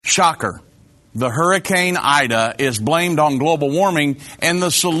Shocker. The Hurricane Ida is blamed on global warming, and the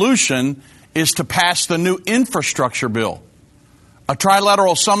solution is to pass the new infrastructure bill. A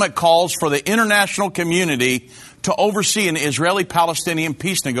trilateral summit calls for the international community to oversee an Israeli-Palestinian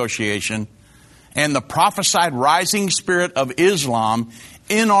peace negotiation, and the prophesied rising spirit of Islam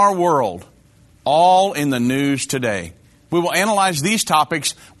in our world, all in the news today. We will analyze these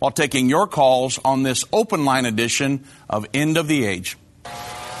topics while taking your calls on this open line edition of End of the Age.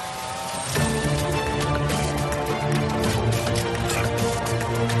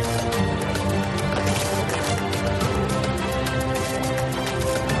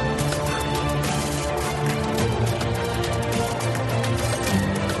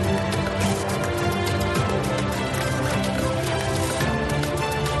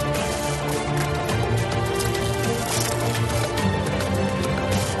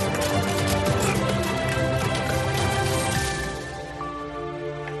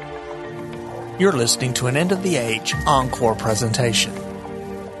 You're listening to an End of the Age Encore presentation.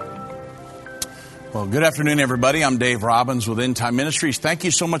 Well, good afternoon, everybody. I'm Dave Robbins with End Time Ministries. Thank you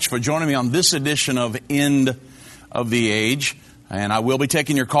so much for joining me on this edition of End of the Age. And I will be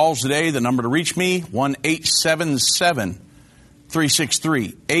taking your calls today. The number to reach me,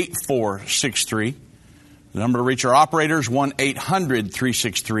 1-877-363-8463. The number to reach our operators,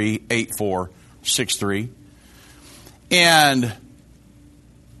 1-800-363-8463. And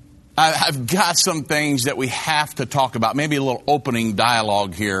I've got some things that we have to talk about. Maybe a little opening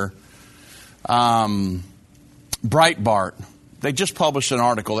dialogue here. Breitbart, they just published an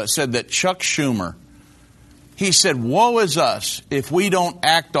article that said that Chuck Schumer, he said, woe is us if we don't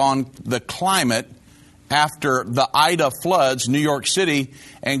act on the climate after the Ida floods New York City,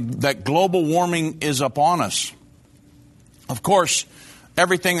 and that global warming is upon us. Of course,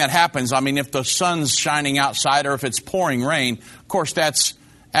 everything that happens, I mean, if the sun's shining outside or if it's pouring rain, of course, that's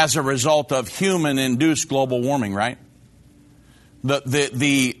as a result of human-induced global warming, right?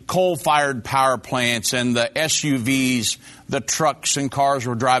 The coal-fired power plants and the SUVs, the trucks and cars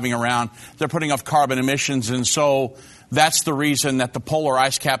we're driving around, they're putting off carbon emissions, and so that's the reason that the polar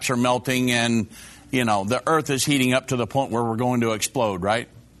ice caps are melting and, you know, the Earth is heating up to the point where we're going to explode, right?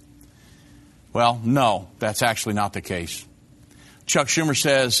 Well, no, that's actually not the case. Chuck Schumer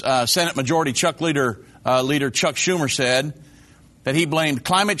says, Senate Majority Leader Chuck Schumer said that he blamed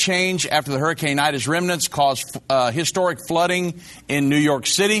climate change after the Hurricane Ida's remnants caused historic flooding in New York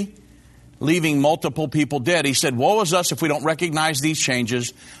City, leaving multiple people dead. He said, woe is us if we don't recognize these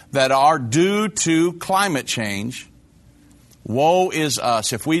changes that are due to climate change. Woe is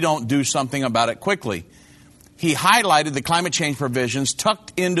us if we don't do something about it quickly. He highlighted the climate change provisions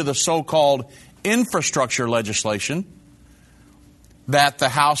tucked into the so-called infrastructure legislation that the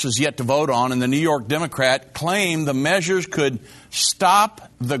House is yet to vote on, and the New York Democrat claimed the measures could stop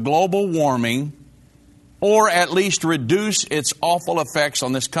the global warming or at least reduce its awful effects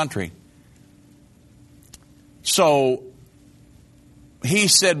on this country. So he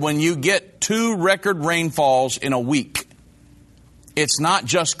said when you get 2 record rainfalls in a week, it's not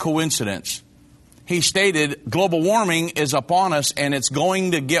just coincidence. He stated global warming is upon us, and it's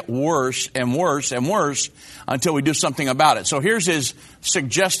going to get worse and worse and worse until we do something about it. So here's his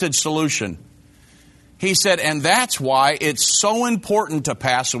suggested solution. He said, and that's why it's so important to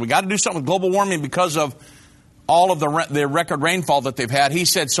pass. So we got to do something with global warming because of all of the record rainfall that they've had. He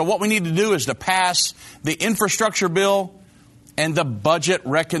said, so what we need to do is to pass the infrastructure bill and the budget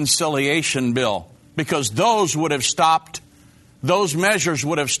reconciliation bill, because those measures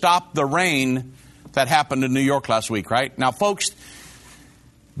would have stopped the rain that happened in New York last week, right? Now, folks,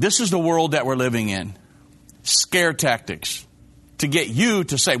 this is the world that we're living in. Scare tactics to get you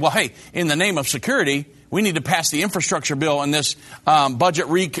to say, well, hey, in the name of security, we need to pass the infrastructure bill and this budget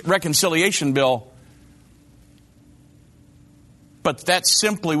reconciliation bill. But that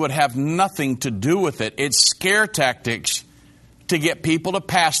simply would have nothing to do with it. It's scare tactics to get people to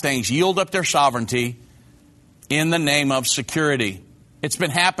pass things, yield up their sovereignty in the name of security. It's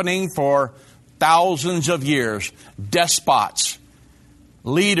been happening for thousands of years. Despots,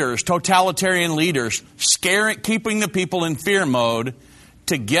 leaders, totalitarian leaders, keeping the people in fear mode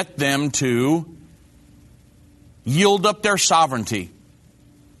to get them to yield up their sovereignty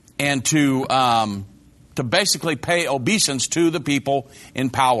and to basically pay obeisance to the people in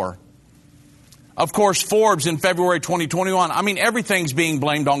power. Of course, Forbes in February 2021, I mean, everything's being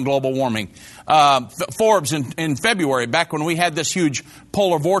blamed on global warming. Forbes in February, back when we had this huge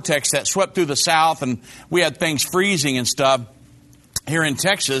polar vortex that swept through the South and we had things freezing and stuff here in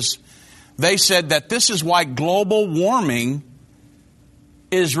Texas, they said that this is why global warming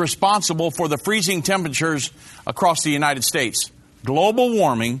is responsible for the freezing temperatures across the United States. global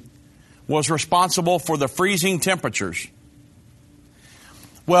warming was responsible for the freezing temperatures.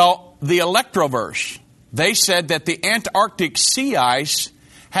 Well, the Electroverse, they said that the Antarctic sea ice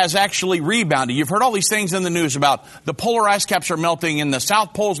has actually rebounded. You've heard all these things in the news about the polar ice caps are melting and the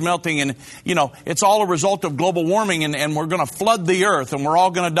South Pole's melting, and, you know, it's all a result of global warming, and we're going to flood the earth and we're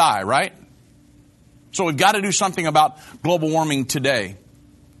all going to die, right? So we've got to do something about global warming today.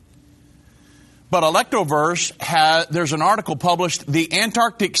 But Electroverse, there's an article published, the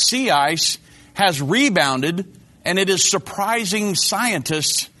Antarctic sea ice has rebounded, and it is surprising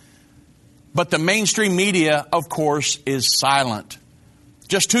scientists, but the mainstream media, of course, is silent.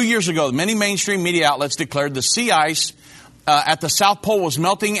 Just 2 years ago, many mainstream media outlets declared the sea ice at the South Pole was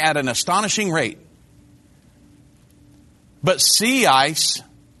melting at an astonishing rate. But sea ice,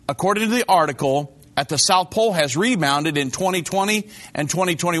 according to the article, at the South Pole has rebounded in 2020 and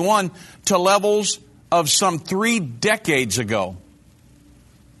 2021 to levels of some 3 decades ago.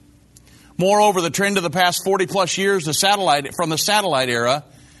 Moreover, the trend of the past 40-plus years from the satellite era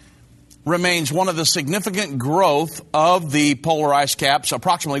remains one of the significant growth of the polar ice caps,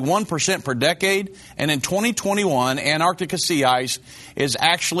 approximately 1% per decade. And in 2021, Antarctica sea ice is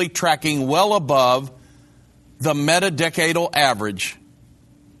actually tracking well above the meta-decadal average.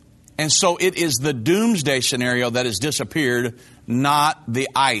 And so it is the doomsday scenario that has disappeared, not the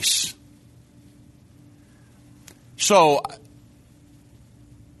ice. So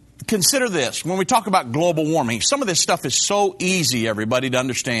consider this. When we talk about global warming, some of this stuff is so easy, everybody, to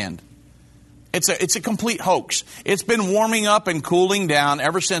understand. It's a complete hoax. It's been warming up and cooling down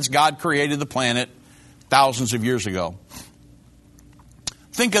ever since God created the planet thousands of years ago.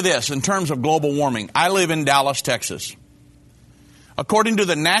 Think of this in terms of global warming. I live in Dallas, Texas. According to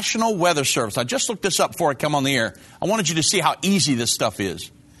the National Weather Service, I just looked this up before I come on the air. I wanted you to see how easy this stuff is.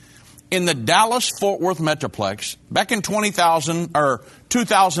 In the Dallas-Fort Worth Metroplex, back in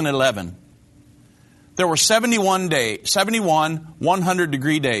 2011, there were 71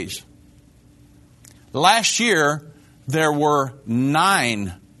 100-degree days. Last year, there were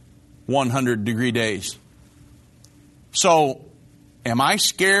 9 100-degree days. So, am I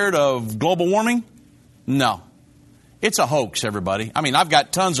scared of global warming? No. It's a hoax, everybody. I mean, I've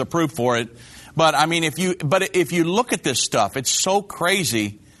got tons of proof for it. But I mean, if you look at this stuff, it's so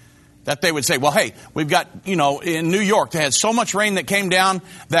crazy that they would say, well, hey, we've got, in New York, they had so much rain that came down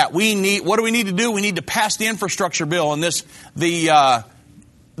that what do we need to do? We need to pass the infrastructure bill and this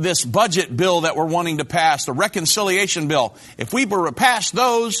budget bill that we're wanting to pass, the reconciliation bill. If we were to pass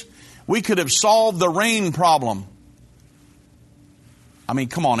those, we could have solved the rain problem. I mean,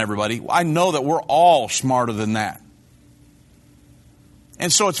 come on, everybody. I know that we're all smarter than that.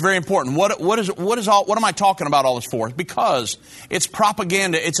 And so it's very important. What am I talking about all this for? Because it's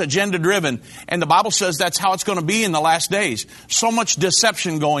propaganda, it's agenda driven, and the Bible says that's how it's going to be in the last days. So much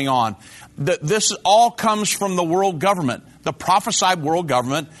deception going on. This all comes from the world government, the prophesied world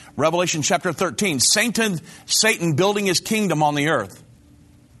government, Revelation chapter 13. Satan building his kingdom on the earth.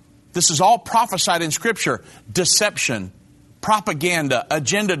 This is all prophesied in Scripture. Deception, propaganda,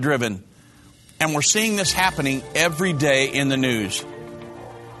 agenda driven. And we're seeing this happening every day in the news.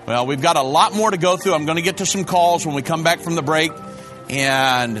 Well, we've got a lot more to go through. I'm going to get to some calls when we come back from the break.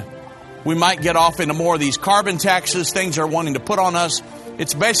 And we might get off into more of these carbon taxes, things they're wanting to put on us.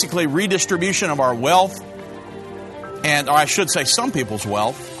 It's basically redistribution of our wealth. Or I should say some people's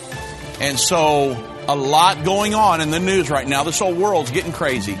wealth. And so a lot going on in the news right now. This whole world's getting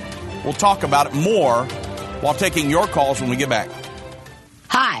crazy. We'll talk about it more while taking your calls when we get back.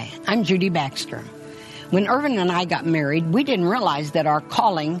 Hi, I'm Judy Baxter. When Irvin and I got married, we didn't realize that our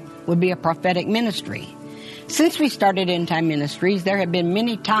calling would be a prophetic ministry. Since we started End Time Ministries, there have been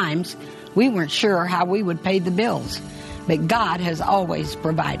many times we weren't sure how we would pay the bills, but God has always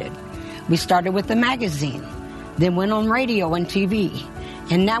provided. We started with the magazine, then went on radio and TV,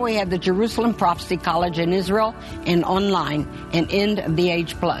 and now we have the Jerusalem Prophecy College in Israel and online and End of the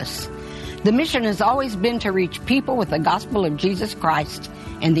Age Plus. The mission has always been to reach people with the gospel of Jesus Christ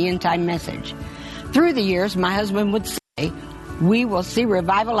and the end time message. Through the years, my husband would say, we will see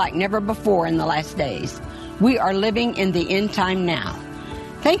revival like never before in the last days. We are living in the end time now.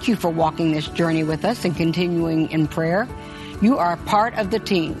 Thank you for walking this journey with us and continuing in prayer. You are a part of the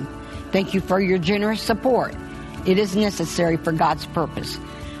team. Thank you for your generous support. It is necessary for God's purpose.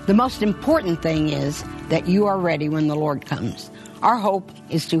 The most important thing is that you are ready when the Lord comes. Our hope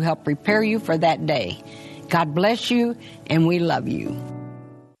is to help prepare you for that day. God bless you, and we love you.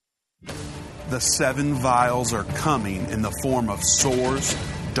 The 7 vials are coming in the form of sores,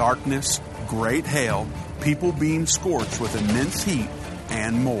 darkness, great hail, people being scorched with immense heat,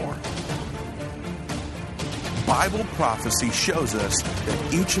 and more. Bible prophecy shows us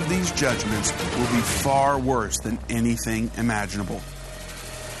that each of these judgments will be far worse than anything imaginable.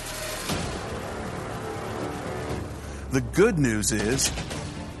 The good news is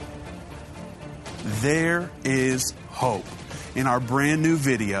there is hope. In our brand new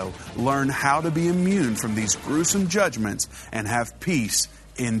video, learn how to be immune from these gruesome judgments and have peace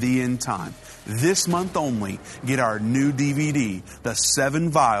in the end time. This month only, get our new DVD, The 7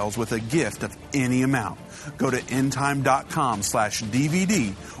 Vials, with a gift of any amount. Go to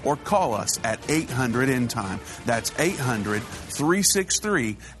endtime.com/DVD or call us at 800-END-TIME. That's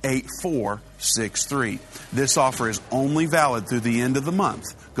 800-363-8463. This offer is only valid through the end of the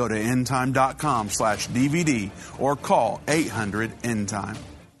month. Go to endtime.com/DVD or call 800-END-TIME.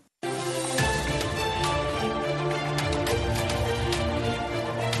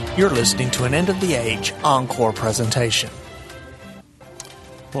 You're listening to an End of the Age Encore presentation.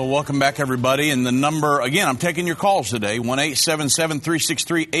 Well, welcome back, everybody. And the number, again, I'm taking your calls today,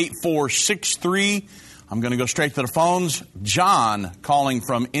 1-877-363-8463. I'm going to go straight to the phones. John calling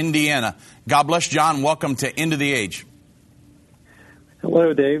from Indiana. God bless, John. Welcome to End of the Age.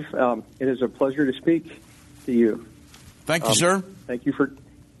 Hello, Dave. It is a pleasure to speak to you. Thank you, sir. Thank you for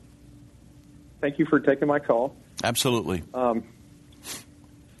taking my call. Absolutely.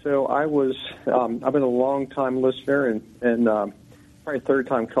 So I've been a long time listener and probably third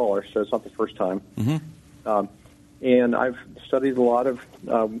time caller, so it's not the first time. Mm-hmm. And I've studied a lot of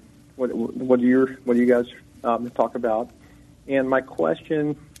what you guys talk about. And my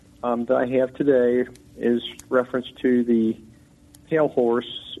question that I have today is reference to the pale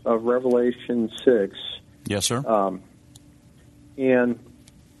horse of Revelation 6. Yes, sir. And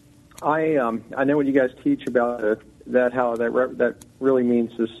I know what you guys teach about that how that really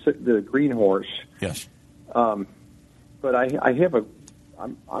means the green horse. Yes. But I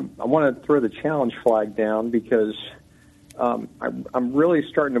want to throw the challenge flag down because I'm really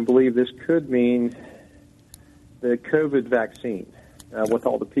starting to believe this could mean the COVID vaccine with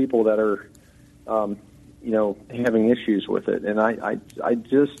all the people that are having issues with it, and I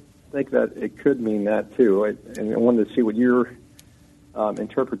just think that it could mean that too. And I wanted to see what your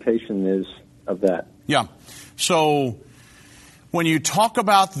interpretation is of that. Yeah. So when you talk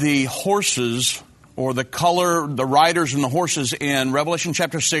about the horses or the color, the riders and the horses in Revelation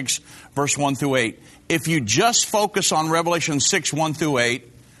chapter 6, verse 1 through 8, if you just focus on Revelation 6, 1 through 8,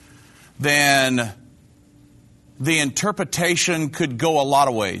 then the interpretation could go a lot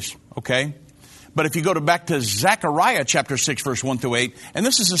of ways, okay? But if you go back to Zechariah chapter 6, verse 1 through 8, and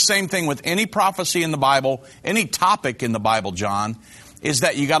this is the same thing with any prophecy in the Bible, any topic in the Bible, John, is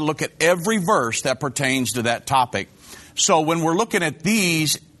that you got to look at every verse that pertains to that topic. So when we're looking at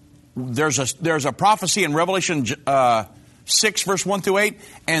these, there's a prophecy in Revelation 6, verse 1 through 8,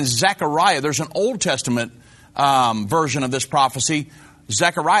 and Zechariah. There's an Old Testament version of this prophecy,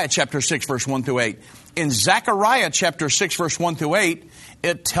 Zechariah chapter 6, verse 1 through 8. In Zechariah chapter 6, verse 1 through 8,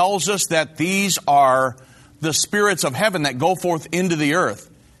 it tells us that these are the spirits of heaven that go forth into the earth.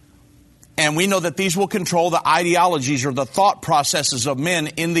 And we know that these will control the ideologies or the thought processes of men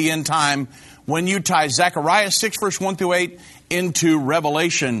in the end time when you tie Zechariah 6, verse 1 through 8 into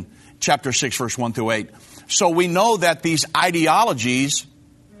Revelation chapter 6, verse 1 through 8. So we know that these ideologies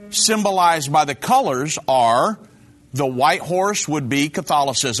symbolized by the colors are the white horse would be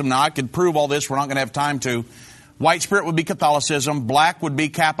Catholicism. Now, I could prove all this. We're not going to have time to. White spirit would be Catholicism. Black would be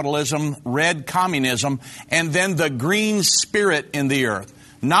capitalism. Red, communism. And then the green spirit in the earth.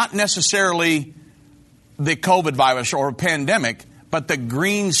 Not necessarily the COVID virus or pandemic, but the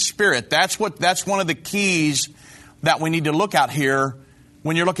green spirit. That's one of the keys that we need to look at here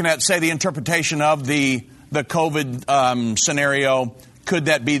when you're looking at, say, the interpretation of the COVID scenario. Could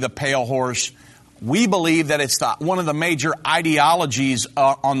that be the pale horse? We believe that it's one of the major ideologies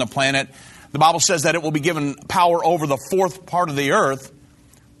on the planet. The Bible says that it will be given power over the fourth part of the earth.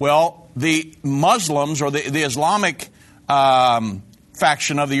 Well, the Muslims or the Islamic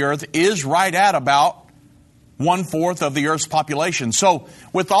faction of the earth is right at about 1/4 of the earth's population. So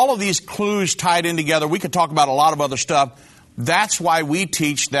with all of these clues tied in together, we could talk about a lot of other stuff. That's why we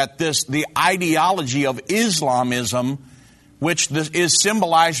teach that the ideology of Islamism, which is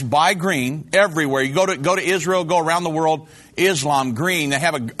symbolized by green everywhere. You go to Israel, go around the world, Islam, green. They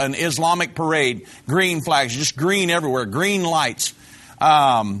have an Islamic parade, green flags, just green everywhere, green lights.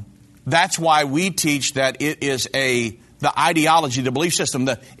 That's why we teach that it is the ideology, the belief system,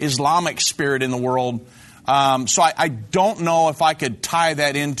 the Islamic spirit in the world. So I don't know if I could tie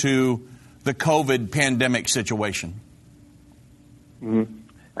that into the COVID pandemic situation. Mm-hmm.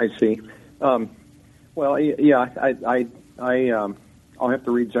 I see. Well, yeah, I'll have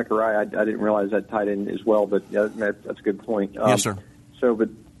to read Zechariah. I didn't realize that tied in as well, but yeah, that's a good point. Yes, sir. So, but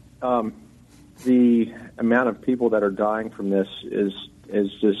the amount of people that are dying from this is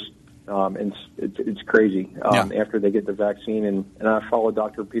just it's crazy. After they get the vaccine, and I follow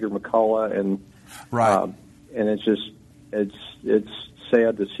Dr. Peter McCullough, and right, and it's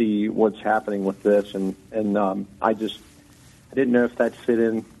sad to see what's happening with this, and I didn't know if that fit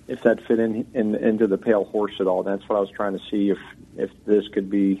into the pale horse at all. That's what I was trying to see if this could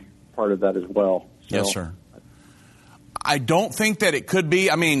be part of that as well. So, yes, sir. I don't think that it could be.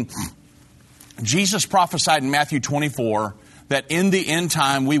 I mean, Jesus prophesied in Matthew 24 that in the end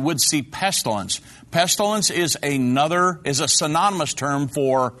time we would see pestilence. Pestilence is a synonymous term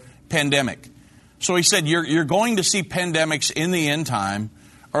for pandemic. So he said you're going to see pandemics in the end time,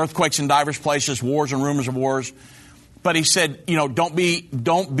 earthquakes in diverse places, wars and rumors of wars. But he said, don't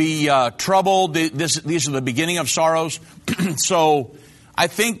be troubled. These are the beginning of sorrows. So I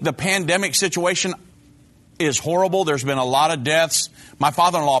think the pandemic situation is horrible. There's been a lot of deaths. My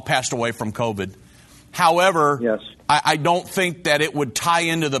father-in-law passed away from COVID. However, yes. I don't think that it would tie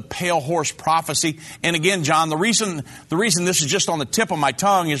into the pale horse prophecy. And again, John, the reason this is just on the tip of my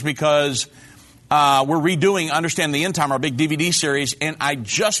tongue is because we're redoing Understand the End Time, our big DVD series, and I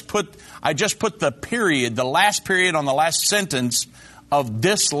just put the last period on the last sentence of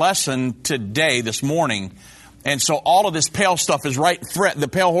this lesson today, this morning. And so all of this pale stuff is the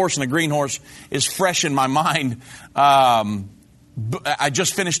pale horse and the green horse is fresh in my mind. I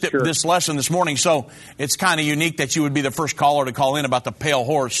just finished this lesson this morning, so it's kind of unique that you would be the first caller to call in about the pale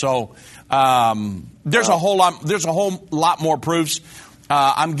horse. So there's a whole lot more proofs.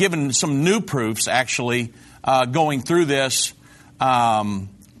 I'm given some new proofs, actually, going through this.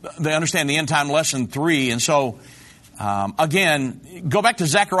 They understand the end time lesson 3. And so, again, go back to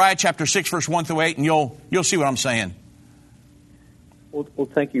Zechariah chapter 6, verse 1 through 8, and you'll see what I'm saying. Well,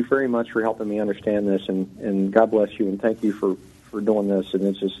 thank you very much for helping me understand this, and God bless you, and thank you for doing this.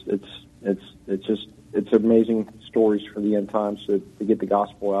 And it's amazing stories for the end times to get the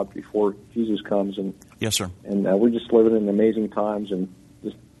gospel out before Jesus comes. And yes, sir. And we're just living in amazing times, and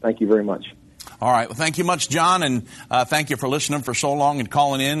just thank you very much. All right. Well, thank you much, John, and thank you for listening for so long and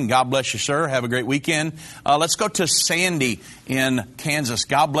calling in. God bless you, sir. Have a great weekend. Let's go to Sandy in Kansas.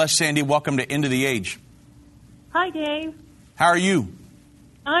 God bless, Sandy. Welcome to End of the Age. Hi, Dave. How are you?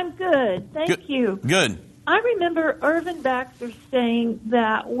 I'm good. Thank you. Good. I remember Irvin Baxter saying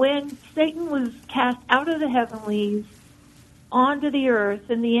that when Satan was cast out of the heavenlies onto the earth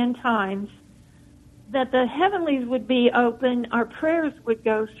in the end times, that the heavenlies would be open, our prayers would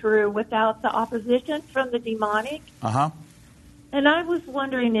go through without the opposition from the demonic. Uh-huh. And I was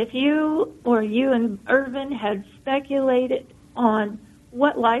wondering if you and Irvin had speculated on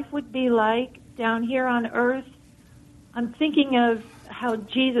what life would be like down here on earth. I'm thinking of how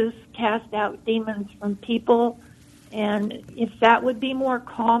Jesus cast out demons from people, and if that would be more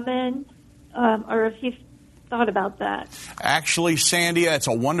common, or if you've thought about that. Actually, Sandy, that's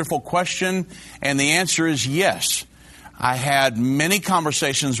a wonderful question, and the answer is yes. I had many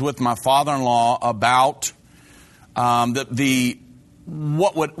conversations with my father-in-law about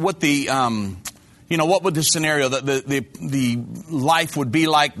what would the scenario, the life would be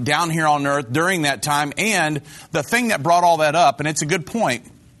like down here on earth during that time. And the thing that brought all that up, and it's a good point,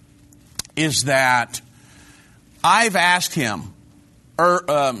 is that I've asked him,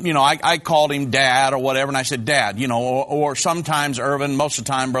 I called him Dad or whatever, and I said, Dad, or sometimes Irvin, most of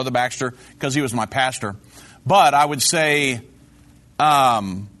the time Brother Baxter, because he was my pastor. But I would say,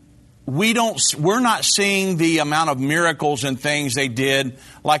 we're not seeing the amount of miracles and things they did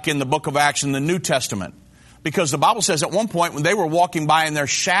like in the book of Acts in the New Testament. Because the Bible says at one point when they were walking by and their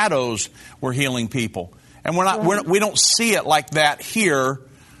shadows were healing people. And we don't see it like that here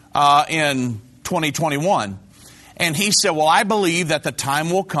in 2021. And he said, well, I believe that the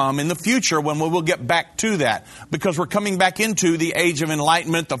time will come in the future when we will get back to that, because we're coming back into the age of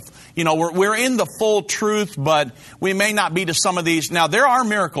enlightenment. We're in the full truth, but we may not be to some of these. Now, there are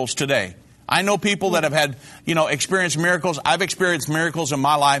miracles today. I know people that have had, experienced miracles. I've experienced miracles in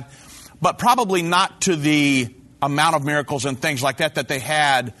my life, but probably not to the amount of miracles and things like that they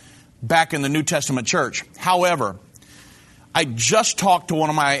had back in the New Testament church. However, I just talked to one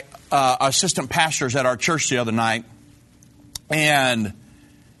of my assistant pastors at our church the other night, and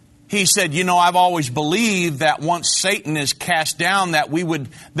he said, I've always believed that once Satan is cast down, that we would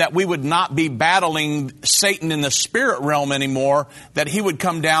not be battling Satan in the spirit realm anymore, that he would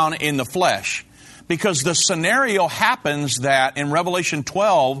come down in the flesh. Because the scenario happens that in Revelation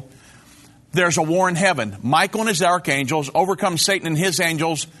 12, there's a war in heaven. Michael and his archangels overcome Satan and his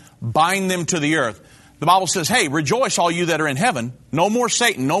angels, bind them to the earth. The Bible says, hey, rejoice all you that are in heaven. No more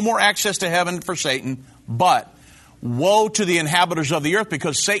Satan, no more access to heaven for Satan, but woe to the inhabitants of the earth,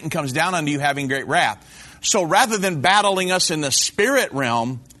 because Satan comes down unto you having great wrath. So rather than battling us in the spirit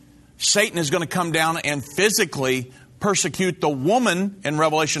realm, Satan is going to come down and physically persecute the woman in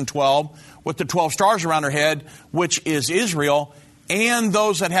Revelation 12 with the 12 stars around her head, which is Israel, and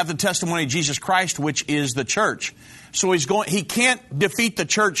those that have the testimony of Jesus Christ, which is the church. So he can't defeat the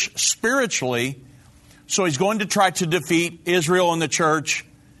church spiritually, so he's going to try to defeat Israel and the church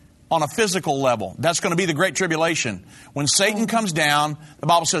on a physical level. That's going to be the Great Tribulation. When Satan comes down, the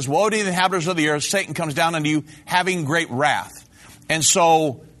Bible says, woe to the inhabitants of the earth, Satan comes down unto you having great wrath. And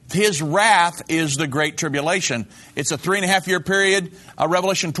so his wrath is the Great Tribulation. It's a 3.5-year period.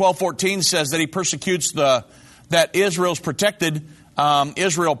 Revelation 12:14 says that he persecutes that Israel's protected,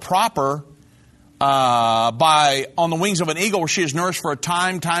 Israel proper, on the wings of an eagle, where she is nourished for a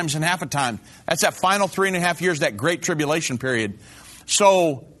time, times, and half a time. That's that final 3.5 years, that Great Tribulation period.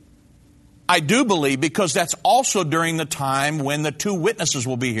 So I do believe, because that's also during the time when the two witnesses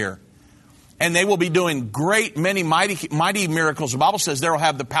will be here. And they will be doing many mighty miracles. The Bible says they'll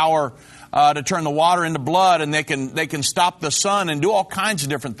have the power to turn the water into blood, and they can stop the sun and do all kinds of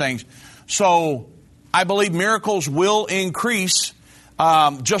different things. So I believe miracles will increase,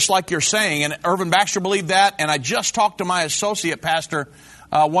 just like you're saying. And Irvin Baxter believed that. And I just talked to my associate pastor,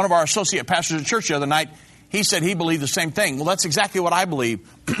 one of our associate pastors at church the other night. He said he believed the same thing. Well, that's exactly what I believe.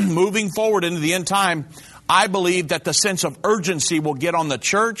 Moving forward into the end time, I believe that the sense of urgency will get on the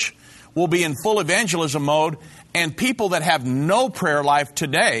church. We'll be in full evangelism mode, and people that have no prayer life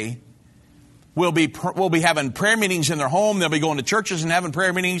today will be having prayer meetings in their home. They'll be going to churches and having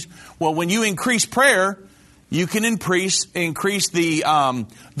prayer meetings. Well, when you increase prayer, you can increase the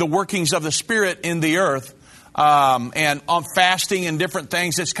workings of the Spirit in the earth. And on fasting and different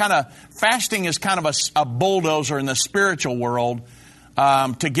things, fasting is kind of a bulldozer in the spiritual world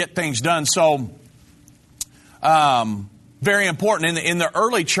to get things done. So, very important. In the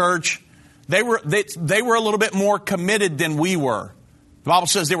early church, they were a little bit more committed than we were. The Bible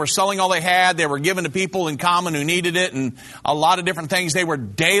says they were selling all they had. They were giving to people in common who needed it, and a lot of different things. They were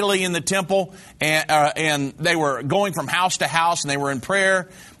daily in the temple, and they were going from house to house, and they were in prayer.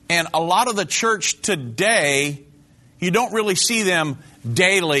 And a lot of the church today, you don't really see them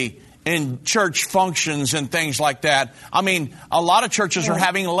daily in church functions and things like that. I mean, a lot of churches are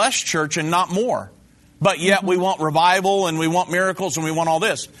having less church and not more. But yet we want revival, and we want miracles, and we want all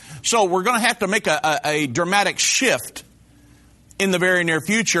this. So we're going to have to make a dramatic shift in the very near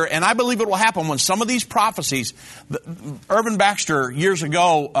future. And I believe it will happen when some of these prophecies, Irvin Baxter, years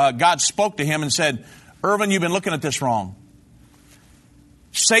ago, God spoke to him and said, Irvin, you've been looking at this wrong.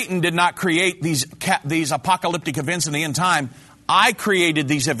 Satan did not create these apocalyptic events in the end time. I created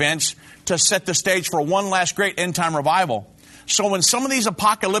these events to set the stage for one last great end time revival. So when some of these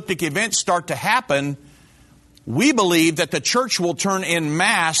apocalyptic events start to happen, we believe that the church will turn en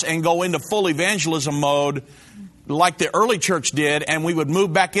masse and go into full evangelism mode like the early church did, and we would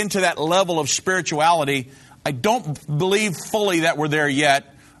move back into that level of spirituality. I don't believe fully that we're there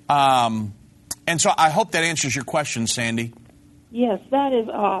yet. And so I hope that answers your question, Sandy. Yes, that is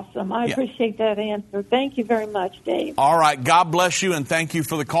awesome. I appreciate that answer. Thank you very much, Dave. All right. God bless you, and thank you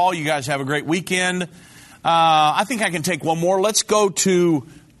for the call. You guys have a great weekend. I think I can take one more. Let's go to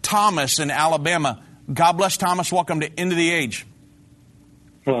Thomas in Alabama. God bless, Thomas. Welcome to End of the Age.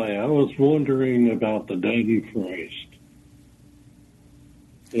 Hi. I was wondering about the dead in Christ.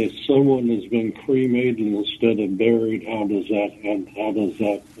 If someone has been cremated instead of buried, how is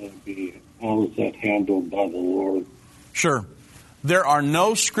that handled by the Lord? Sure. There are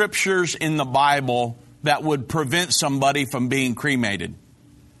no scriptures in the Bible that would prevent somebody from being cremated.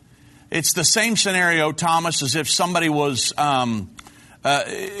 It's the same scenario, Thomas, as if somebody was, blown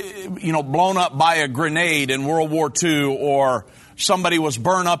up by a grenade in World War II, or somebody was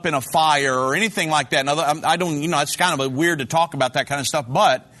burned up in a fire, or anything like that. Now, it's kind of weird to talk about that kind of stuff.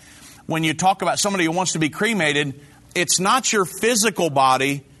 But when you talk about somebody who wants to be cremated, it's not your physical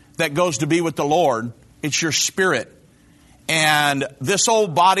body that goes to be with the Lord. It's your spirit. And this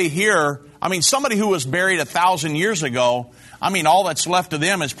old body here, somebody who was buried 1,000 years ago, all that's left of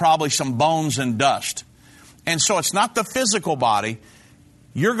them is probably some bones and dust. And so it's not the physical body.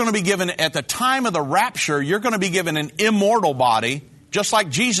 You're going to be given, at the time of the rapture, you're going to be given an immortal body, just like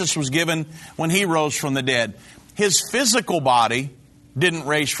Jesus was given when he rose from the dead. His physical body didn't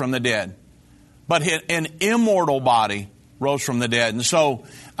raise from the dead, but an immortal body rose from the dead. And so,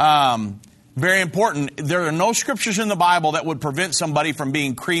 very important. There are no scriptures in the Bible that would prevent somebody from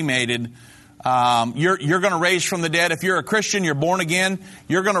being cremated You're going to raise from the dead. If you're a Christian, you're born again,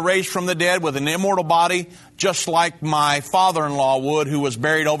 you're going to raise from the dead with an immortal body, just like my father-in-law would, who was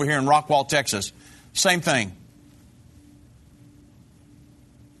buried over here in Rockwall, Texas. Same thing.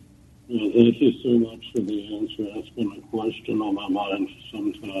 Well, thank you so much for the answer. That's been a question on my mind for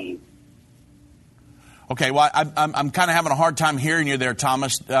some time. Okay, well, I'm kind of having a hard time hearing you there,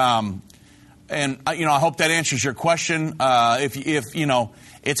 Thomas. And I hope that answers your question. If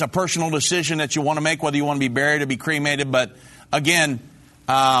it's a personal decision that you want to make, whether you want to be buried or be cremated. But again,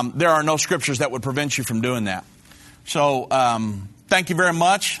 there are no scriptures that would prevent you from doing that. So thank you very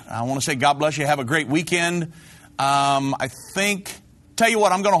much. I want to say God bless you. Have a great weekend. Tell you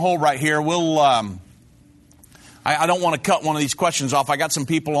what, I'm going to hold right here. I don't want to cut one of these questions off. I got some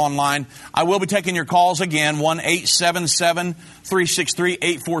people online. I will be taking your calls again,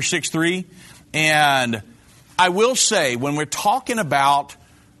 1-877-363-8463. And I will say, when we're talking about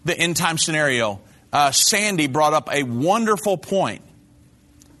the end time scenario, Sandy brought up a wonderful point,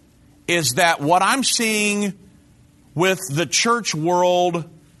 is that what I'm seeing with the church world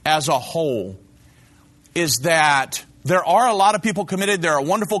as a whole is that there are a lot of people committed. There are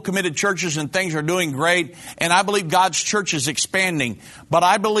wonderful committed churches and things are doing great. And I believe God's church is expanding. But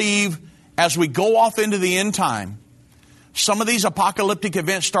I believe as we go off into the end time, some of these apocalyptic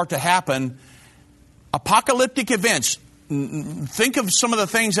events start to happen. Apocalyptic events, think of some of the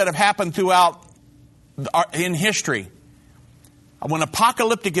things that have happened throughout in history. When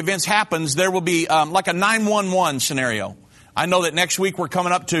apocalyptic events happens, there will be like a 911 scenario. I know that next week we're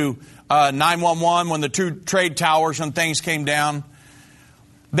coming up to 911 when the two trade towers and things came down.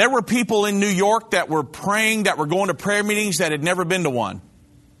 There were people in New York that were praying, that were going to prayer meetings that had never been to one.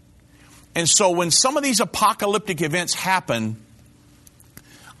 And so when some of these apocalyptic events happen,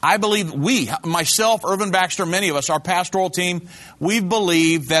 I believe myself, Irvin Baxter, many of us, our pastoral team, we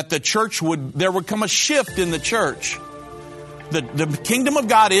believe that there would come a shift in the church. The kingdom of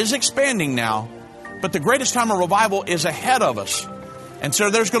God is expanding now, but the greatest time of revival is ahead of us. And so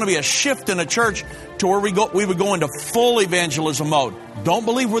there's going to be a shift in the church to where we would go into full evangelism mode. Don't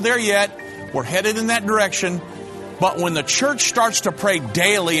believe we're there yet. We're headed in that direction. But when the church starts to pray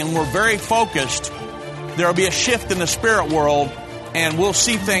daily and we're very focused, there will be a shift in the spirit world and we'll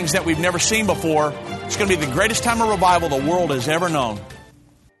see things that we've never seen before. It's going to be the greatest time of revival the world has ever known.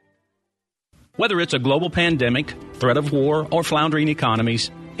 Whether it's a global pandemic, threat of war, or floundering economies,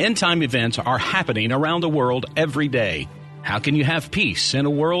 end-time events are happening around the world every day. How can you have peace in a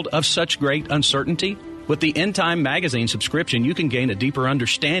world of such great uncertainty? With the End Time magazine subscription, you can gain a deeper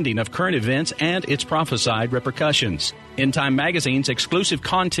understanding of current events and its prophesied repercussions. End Time magazine's exclusive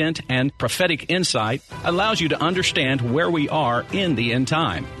content and prophetic insight allows you to understand where we are in the end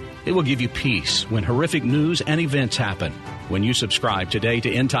time. It will give you peace when horrific news and events happen. When you subscribe today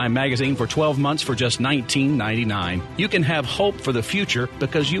to End Time magazine for 12 months for just $19.99, you can have hope for the future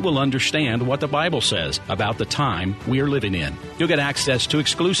because you will understand what the Bible says about the time we are living in. You'll get access to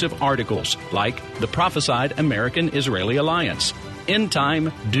exclusive articles like the Prophesied American-Israeli Alliance, End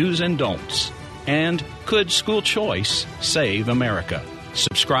Time Do's and Don'ts, and Could School Choice Save America?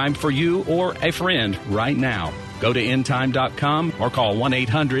 Subscribe for you or a friend right now. Go to endtime.com or call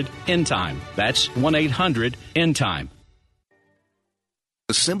 1-800-END-TIME. That's 1-800-END-TIME.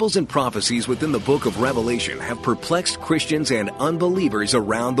 The symbols and prophecies within the book of Revelation have perplexed Christians and unbelievers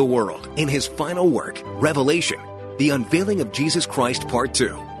around the world. In his final work, Revelation, The Unveiling of Jesus Christ Part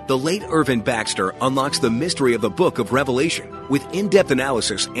 2, the late Irvin Baxter unlocks the mystery of the book of Revelation with in-depth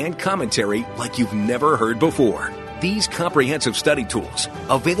analysis and commentary like you've never heard before. These comprehensive study tools,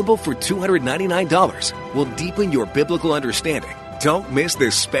 available for $299, will deepen your biblical understanding. Don't miss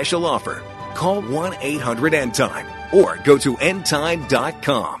this special offer. Call 1-800-END-TIME or go to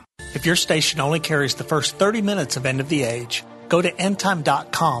endtime.com. If your station only carries the first 30 minutes of End of the Age, go to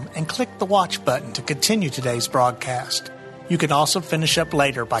endtime.com and click the watch button to continue today's broadcast. You can also finish up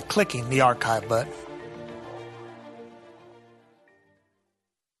later by clicking the archive button.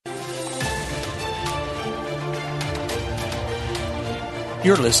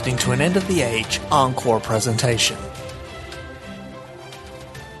 You're listening to an End of the Age Encore presentation.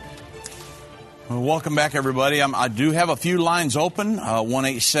 Well, welcome back, everybody. I do have a few lines open,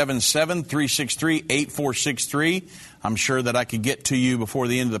 1-877-363-8463. I'm sure that I could get to you before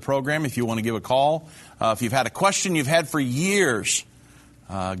the end of the program if you want to give a call. If you've had a question you've had for years,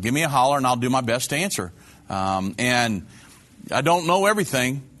 give me a holler and I'll do my best to answer. And I don't know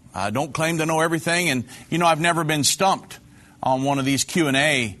everything. I don't claim to know everything. And, I've never been stumped on one of these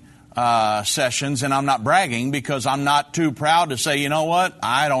Q&A sessions, and I'm not bragging because I'm not too proud to say, you know what,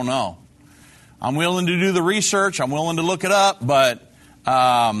 I don't know. I'm willing to do the research. I'm willing to look it up, but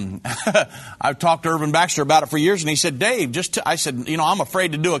I've talked to Irvin Baxter about it for years, and he said, Dave, I said, I'm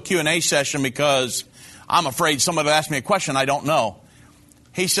afraid to do a Q&A session because I'm afraid somebody will ask me a question I don't know.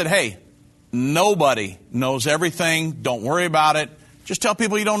 He said, hey, nobody knows everything. Don't worry about it. Just tell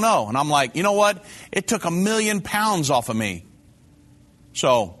people you don't know. And I'm like, you know what? It took 1,000,000 pounds off of me.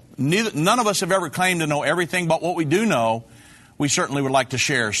 So none of us have ever claimed to know everything, but what we do know, we certainly would like to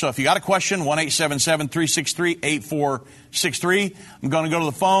share. So if you got a question, 1-877-363-8463. I'm going to go to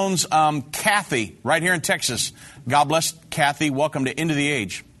the phones. Kathy, right here in Texas. God bless, Kathy. Welcome to Into the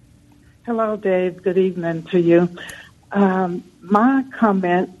Age. Hello, Dave. Good evening to you. My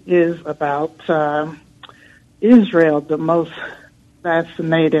comment is about Israel, the most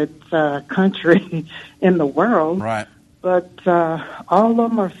vaccinated country in the world. Right. But all of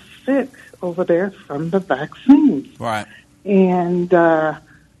them are sick over there from the vaccines. Right. And now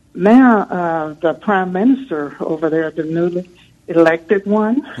the prime minister over there, the newly elected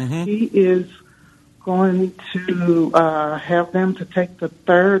one, he is going to have them to take the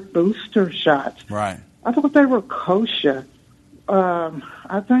third booster shot. Right. I thought they were kosher.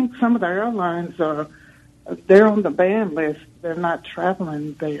 I think some of the airlines they're on the ban list. They're not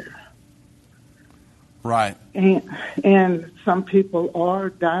traveling there. Right. And some people are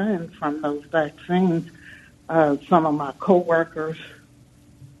dying from those vaccines. Some of my coworkers,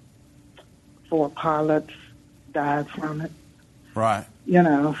 4 pilots, died from it. Right.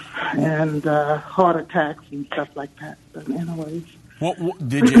 And heart attacks and stuff like that. But anyways. What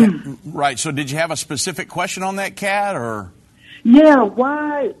did you? Right. So, did you have a specific question on that, Kat, or? Yeah.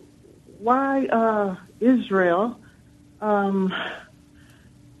 Why Israel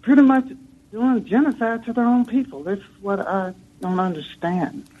pretty much doing genocide to their own people? That's what I don't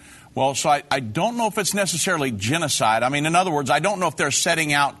understand. Well, so I don't know if it's necessarily genocide. I mean, in other words, I don't know if they're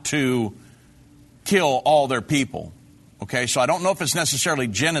setting out to kill all their people. Okay, so I don't know if it's necessarily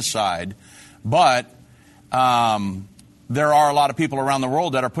genocide, but there are a lot of people around the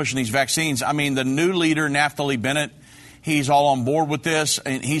world that are pushing these vaccines. I mean, the new leader, Naftali Bennett, he's all on board with this,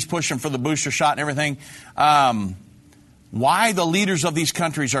 and he's pushing for the booster shot and everything. Why the leaders of these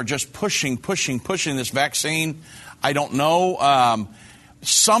countries are just pushing this vaccine, I don't know.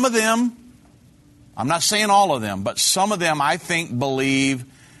 Some of them, I'm not saying all of them, but some of them I think believe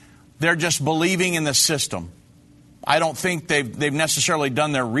they're just believing in the system. I don't think they've necessarily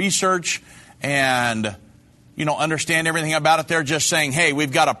done their research and understand everything about it. They're just saying, hey,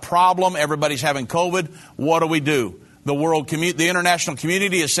 we've got a problem. Everybody's having COVID. What do? The international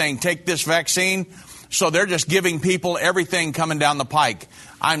community is saying, take this vaccine. So they're just giving people everything coming down the pike.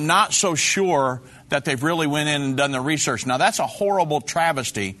 I'm not so sure that they've really went in and done the research. Now, that's a horrible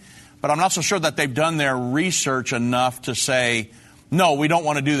travesty, but I'm not so sure that they've done their research enough to say, no, we don't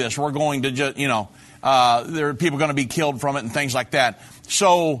want to do this. We're going to just, there are people going to be killed from it and things like that.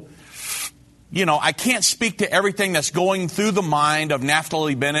 So, I can't speak to everything that's going through the mind of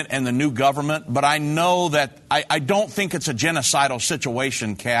Naftali Bennett and the new government, but I know that I don't think it's a genocidal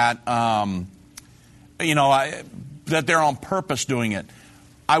situation, Kat. That they're on purpose doing it.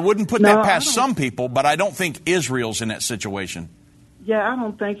 I wouldn't put that past some people, but I don't think Israel's in that situation. Yeah, I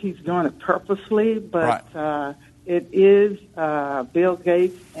don't think he's doing it purposely, but right. It is Bill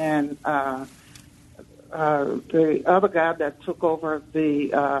Gates and the other guy that took over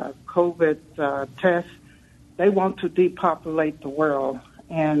the COVID test. They want to depopulate the world.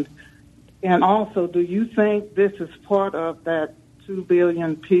 And also, do you think this is part of that 2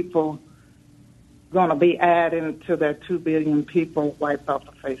 billion people going to be added to that 2 billion people wiped off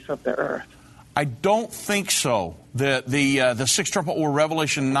the face of the earth? I don't think so. The sixth trumpet or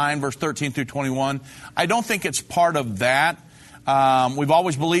Revelation 9, verse 13 through 21, I don't think it's part of that. We've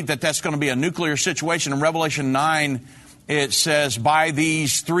always believed that that's going to be a nuclear situation. In Revelation 9, it says, by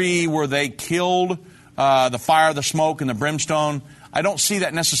these 3 were they killed, the fire, the smoke, and the brimstone. I don't see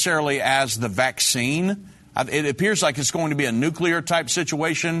that necessarily as the vaccine. It appears like it's going to be a nuclear type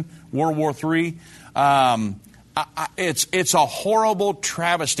situation, World War III. It's a horrible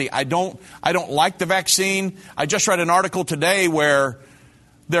travesty. I don't like the vaccine. I just read an article today where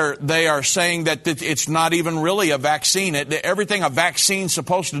they are saying that it's not even really a vaccine. Everything a vaccine's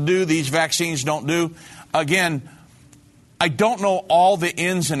supposed to do, these vaccines don't do. Again, I don't know all the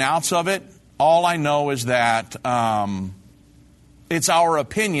ins and outs of it. All I know is that it's our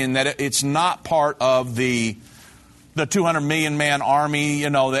opinion that it's not part of the 200 million man army,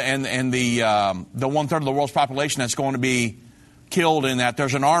 and the 1/3 of the world's population that's going to be killed in that.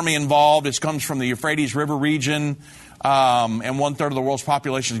 There's an army involved. It comes from the Euphrates River region, and 1/3 of the world's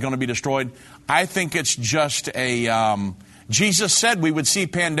population is going to be destroyed. I think it's just Jesus said we would see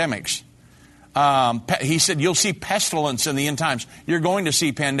pandemics. He said, you'll see pestilence in the end times. You're going to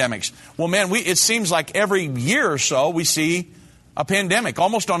see pandemics. Well, man, it seems like every year or so we see a pandemic.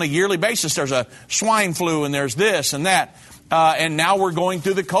 Almost on a yearly basis, there's a swine flu and there's this and that. And now we're going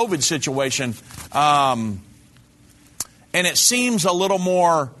through the COVID situation. And it seems a little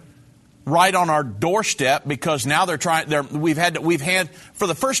more right on our doorstep because now we've had, for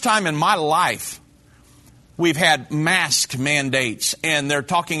the first time in my life, we've had mask mandates, and they're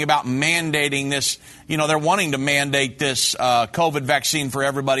talking about mandating this. They're wanting to mandate this COVID vaccine for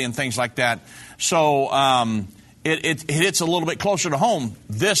everybody and things like that. So it hits a little bit closer to home,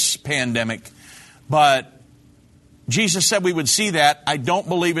 this pandemic. But Jesus said we would see that. I don't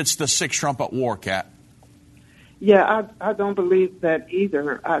believe it's the sixth trumpet war, Kat. Yeah, I don't believe that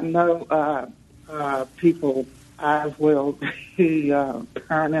either. I know people eyes will be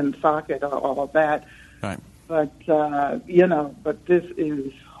turn in socket or all that. Right. But, but this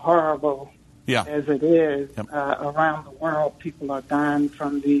is horrible as it is. Yep. Around the world, people are dying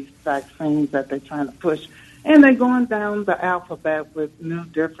from these vaccines that they're trying to push. And they're going down the alphabet with new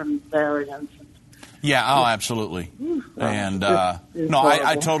different variants. Yeah, absolutely. And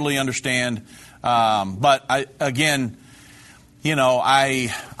I totally understand. But I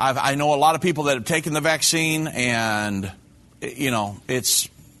know a lot of people that have taken the vaccine, and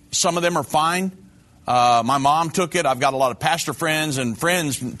some of them are fine. My mom took it. I've got a lot of pastor friends and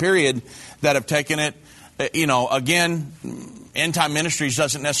friends, period, that have taken it. Again, End Time Ministries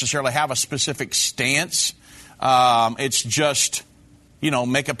doesn't necessarily have a specific stance. It's just,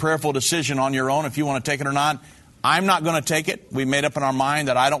 make a prayerful decision on your own if you want to take it or not. I'm not going to take it. We made up in our mind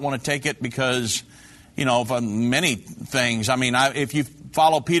that I don't want to take it because, of many things. I mean, if you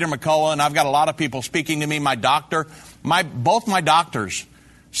follow Peter McCullough, and I've got a lot of people speaking to me, my doctor, both my doctors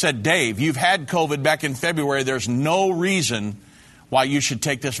said, Dave, you've had COVID back in February. There's no reason why you should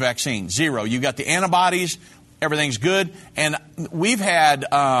take this vaccine. Zero. You got the antibodies. Everything's good. And we've had,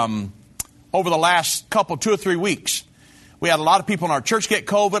 over the last 2 or 3 weeks, we had a lot of people in our church get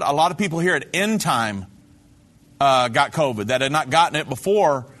COVID. A lot of people here at End Time got COVID that had not gotten it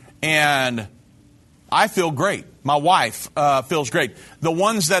before. And I feel great. My wife feels great. The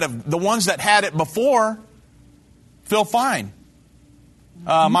ones that had it before feel fine.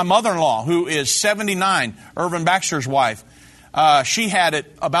 My mother-in-law, who is 79, Irvin Baxter's wife, she had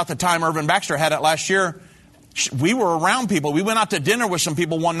it about the time Irvin Baxter had it last year. We were around people. We went out to dinner with some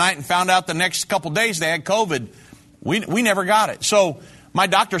people one night and found out the next couple days they had COVID. We never got it. So my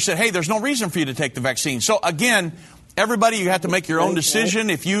doctor said, hey, there's no reason for you to take the vaccine. So again, everybody, you have to make your own decision.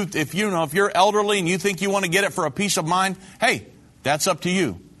 If you're elderly and you think you want to get it for a peace of mind, hey, that's up to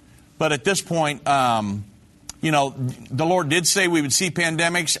you. But at this point, the Lord did say we would see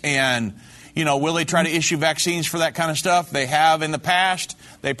pandemics, and, will they try to issue vaccines for that kind of stuff? They have in the past.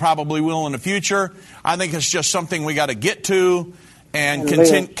 They probably will in the future. I think it's just something we got to get to and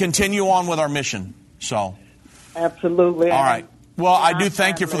continue on with our mission. So, absolutely. All right. Well, I do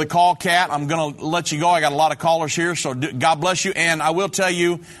thank you for the call, Kat. I'm going to let you go. I got a lot of callers here, so God bless you. And I will tell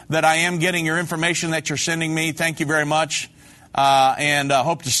you that I am getting your information that you're sending me. Thank you very much. And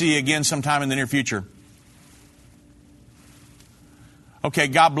hope to see you again sometime in the near future. Okay,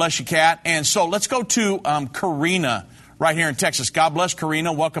 God bless you, Kat. And so let's go to Karina right here in Texas. God bless,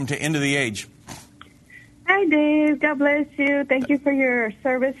 Karina. Welcome to End of the Age. Hi, Dave. God bless you. Thank you for your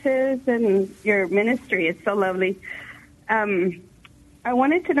services and your ministry. It's so lovely. I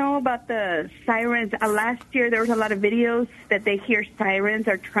wanted to know about the sirens. Last year, there was a lot of videos that they hear sirens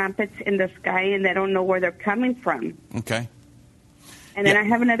or trumpets in the sky, and they don't know where they're coming from. Okay. And then I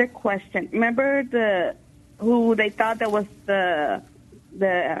have another question. Remember who they thought that was the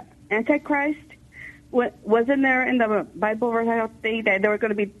Antichrist? Wasn't there in the Bible verse, I don't think, that there were going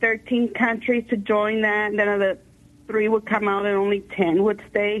to be 13 countries to join that, and then another 3 would come out and only 10 would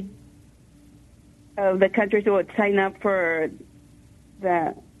stay? Of the countries that would sign up for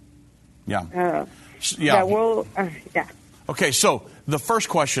the world. Okay, so the first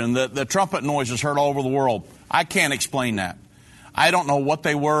question, the trumpet noise is heard all over the world. I can't explain that. I don't know what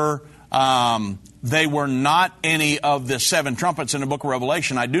they were. They were not any of the 7 trumpets in the book of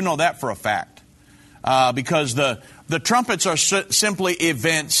Revelation. I do know that for a fact. Because the trumpets are simply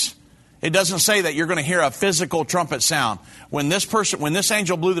events. It doesn't say that you're going to hear a physical trumpet sound. When this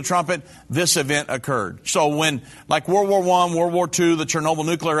angel blew the trumpet, this event occurred. So when, like World War I, World War II, the Chernobyl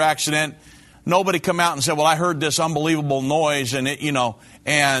nuclear accident, nobody come out and said, well, I heard this unbelievable noise and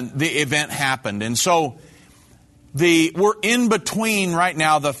and the event happened. And so we're in between right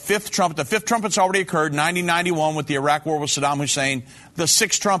now the 5th trumpet. The 5th trumpet's already occurred, 1991 with the Iraq war with Saddam Hussein. The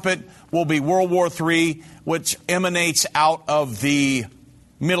 6th trumpet will be World War III, which emanates out of the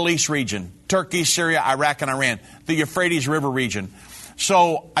Middle East region, Turkey, Syria, Iraq, and Iran, the Euphrates River region.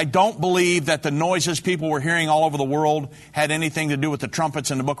 So I don't believe that the noises people were hearing all over the world had anything to do with the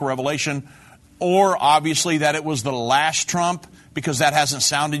trumpets in the book of Revelation, or obviously that it was the last trump, because that hasn't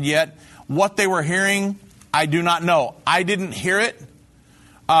sounded yet. What they were hearing, I do not know. I didn't hear it.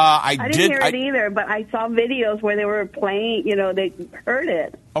 I didn't hear it either, but I saw videos where they were playing, they heard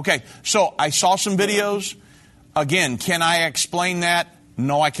it. Okay, so I saw some videos. Again, can I explain that?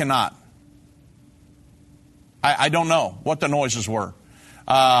 No, I cannot. I don't know what the noises were.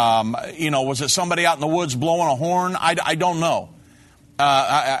 Was it somebody out in the woods blowing a horn? I don't know.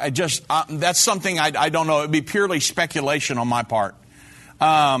 That's something I don't know. It would be purely speculation on my part.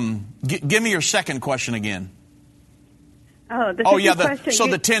 Give me your second question again.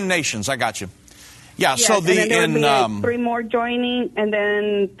 Question. The 10 nations. I got you. Yeah. Yes, so and then there would be 3 more joining, and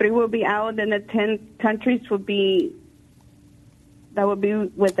then 3 will be out, and the 10 countries would be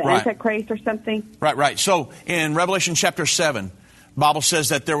with the Antichrist or something. Right. So in Revelation chapter 7, the Bible says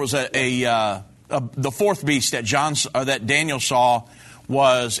that there was the fourth beast that Daniel saw.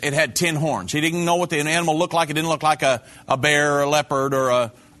 It had 10 horns. He didn't know what the animal looked like. It didn't look like a bear or a leopard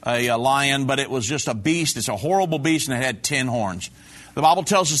or a lion, but it was just a beast. It's a horrible beast, and it had 10 horns. The Bible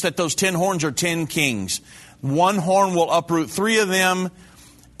tells us that those 10 horns are 10 kings. 1 horn will uproot 3 of them,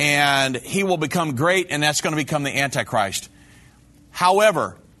 and he will become great, and that's going to become the Antichrist.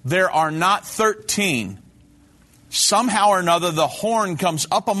 However, there are not 13. Somehow or another, the horn comes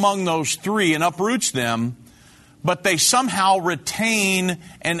up among those 3 and uproots them, but they somehow retain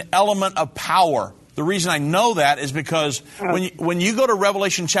an element of power. The reason I know that is because when you go to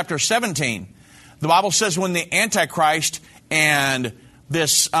Revelation chapter 17, the Bible says when the Antichrist and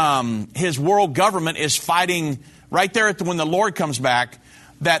his world government is fighting right there when the Lord comes back,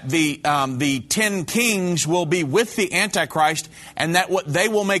 that the 10 kings will be with the Antichrist, and that they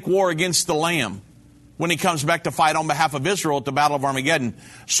will make war against the Lamb when he comes back to fight on behalf of Israel at the Battle of Armageddon.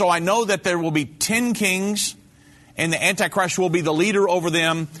 So I know that there will be 10 kings, and the Antichrist will be the leader over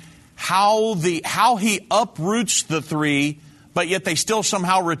them. How he uproots the 3, but yet they still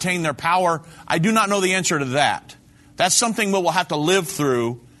somehow retain their power, I do not know the answer to that. That's something we'll have to live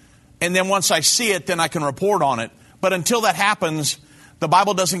through, and then once I see it, then I can report on it. But until that happens, the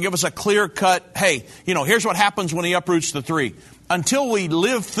Bible doesn't give us a clear-cut, hey, here's what happens when he uproots the 3. Until we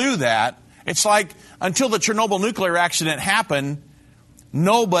live through that, it's like until the Chernobyl nuclear accident happened,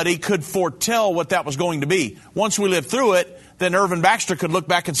 nobody could foretell what that was going to be. Once we live through it, then Irvin Baxter could look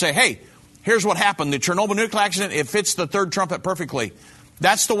back and say, hey, here's what happened. The Chernobyl nuclear accident, it fits the 3rd trumpet perfectly.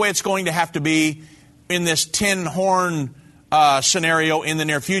 That's the way it's going to have to be in this 10-horn scenario in the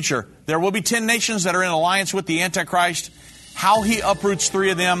near future. There will be 10 nations that are in alliance with the Antichrist. How he uproots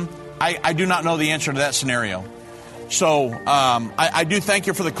 3 of them, I do not know the answer to that scenario. So I do thank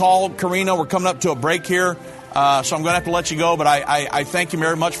you for the call, Karina. We're coming up to a break here, so I'm going to have to let you go. But I thank you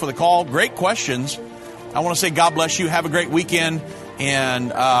very much for the call. Great questions. I want to say God bless you. Have a great weekend.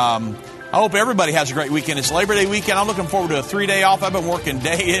 And I hope everybody has a great weekend. It's Labor Day weekend. I'm looking forward to a 3-day off. I've been working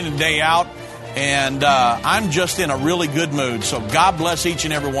day in and day out. And I'm just in a really good mood. So God bless each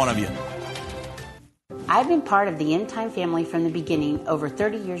and every one of you. I've been part of the End Time family from the beginning over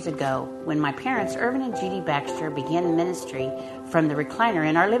 30 years ago when my parents, Irvin and Judy Baxter, began ministry from the recliner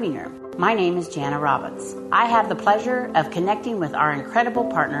in our living room. My name is Jana Robbins. I have the pleasure of connecting with our incredible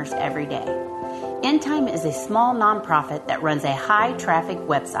partners every day. End Time is a small nonprofit that runs a high-traffic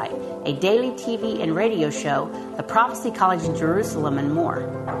website, a daily TV and radio show, the Prophecy College in Jerusalem, and more.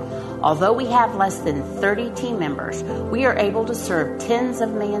 Although we have less than 30 team members, we are able to serve tens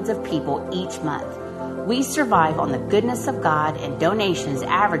of millions of people each month. We survive on the goodness of God and donations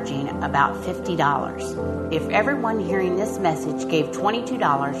averaging about $50. If everyone hearing this message gave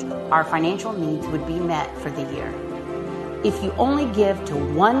 $22, our financial needs would be met for the year. If you only give to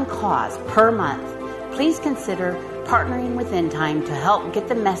one cause per month, please consider partnering with End Time to help get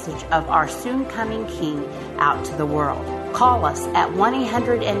the message of our soon-coming King out to the world. Call us at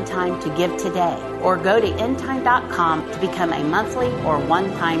 1-800-END-TIME to give today, or go to endtime.com to become a monthly or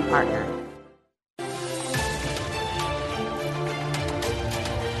one-time partner.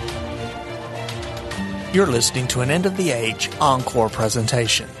 You're listening to an End of the Age Encore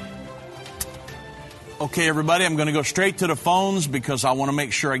presentation. Okay, everybody, I'm going to go straight to the phones because I want to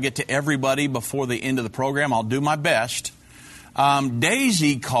make sure I get to everybody before the end of the program. I'll do my best.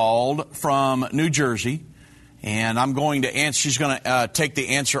 Daisy called from New Jersey, and I'm going to answer. She's going to take the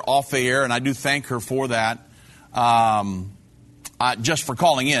answer off the air, and I do thank her for that, just for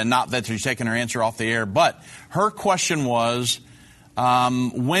calling in, not that she's taking her answer off the air. But her question was,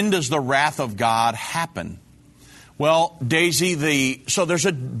 when does the wrath of God happen? Well, Daisy, so there's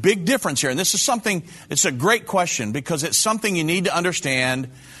a big difference here. And this is something, it's a great question because it's something you need to understand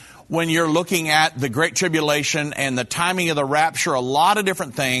when you're looking at the Great Tribulation and the timing of the rapture. A lot of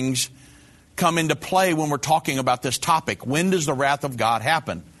different things come into play when we're talking about this topic. When does the wrath of God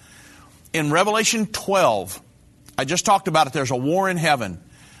happen? In Revelation 12, I just talked about it, there's a war in heaven.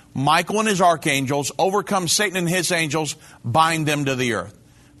 Michael and his archangels overcome Satan and his angels, bind them to the earth.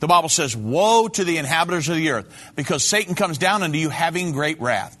 The Bible says, woe to the inhabitants of the earth, because Satan comes down unto you having great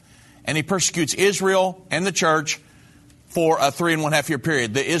wrath. And he persecutes Israel and the church for a 3.5 year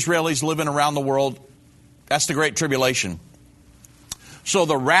period. The Israelis living around the world, that's the Great Tribulation. So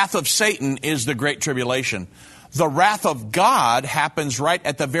the wrath of Satan is the Great Tribulation. The wrath of God happens right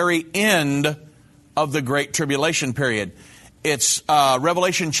at the very end of the Great Tribulation period. It's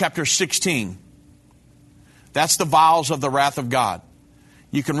Revelation chapter 16. That's the vials of the wrath of God.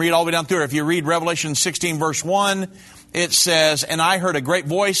 You can read all the way down through it. If you read Revelation 16 verse 1, it says, and I heard a great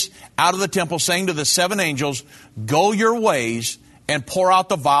voice out of the temple saying to the 7 angels, go your ways and pour out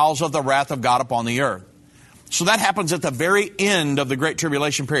the vials of the wrath of God upon the earth. So that happens at the very end of the Great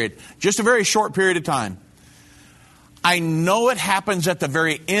Tribulation period. Just a very short period of time. I know it happens at the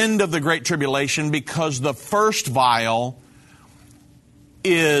very end of the Great Tribulation because the first vial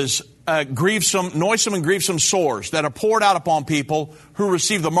is noisome and grievous sores that are poured out upon people who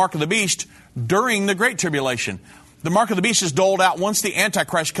receive the mark of the beast during the Great Tribulation. The mark of the beast is doled out once the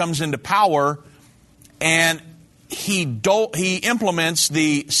Antichrist comes into power, and he implements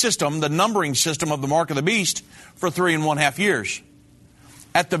the system, the numbering system of the mark of the beast for 3.5 years.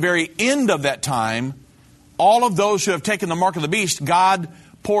 At the very end of that time, all of those who have taken the mark of the beast, God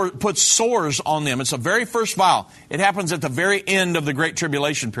puts sores on them. It's the very first vial. It happens at the very end of the Great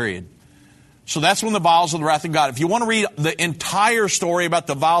Tribulation period. So that's when the vials of the wrath of God. If you want to read the entire story about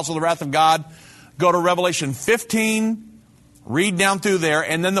the vials of the wrath of God, go to Revelation 15, read down through there,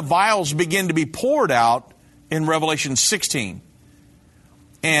 and then the vials begin to be poured out in Revelation 16.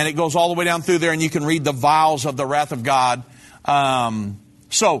 And it goes all the way down through there, and you can read the vials of the wrath of God.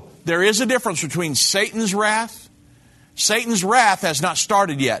 So there is a difference between Satan's wrath. Satan's wrath has not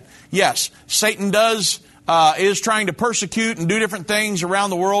started yet. Yes, Satan is trying to persecute and do different things around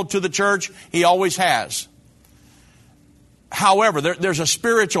the world to the church. He always has. However, there's a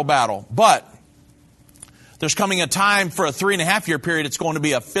spiritual battle, but there's coming a time for a 3.5 year period. It's going to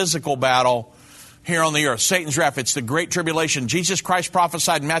be a physical battle here on the earth. Satan's wrath, it's the Great Tribulation. Jesus Christ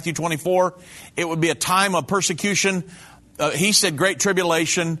prophesied in Matthew 24, it would be a time of persecution. He said great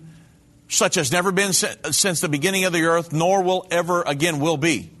tribulation, such as never been since the beginning of the earth, nor will ever again will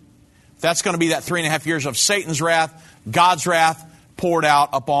be. That's going to be that 3.5 years of Satan's wrath, God's wrath poured out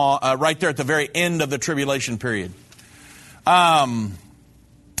upon right there at the very end of the tribulation period. Let's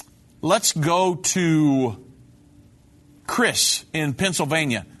go to Chris in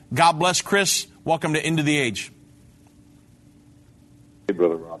Pennsylvania. God bless, Chris. Welcome to End of the Age. Hey,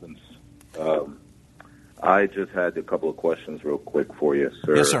 Brother Robbins. I just had a couple of questions real quick for you,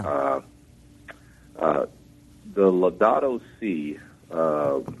 sir. Yes, sir. The Laudato Si,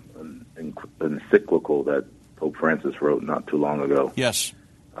 encyclical that Pope Francis wrote not too long ago. Yes.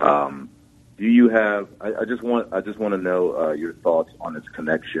 Do you have? I just want to know your thoughts on its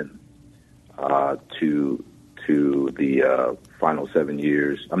connection to the final 7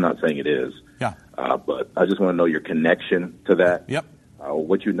 years. I'm not saying it is. Yeah. But I just want to know your connection to that. Yep.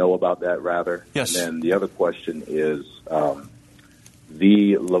 What you know about that, rather. Yes. And then the other question is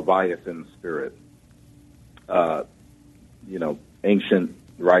the Leviathan spirit. Ancient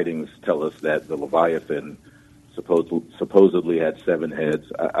writings tell us that the Leviathan supposedly had 7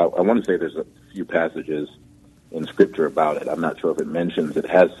 heads. I want to say there's a few passages in Scripture about it. I'm not sure if it mentions it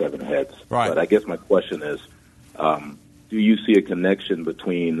has 7 heads. Right. But I guess my question is, do you see a connection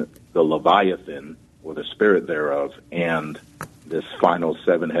between the Leviathan, or the spirit thereof, and this final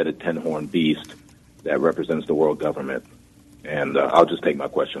 7-headed, 10-horned beast that represents the world government? And I'll just take my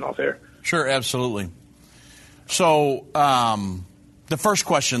question off air. Sure, absolutely. So the first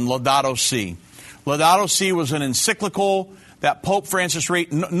question, Laudato Si. Laudato Si was an encyclical that Pope Francis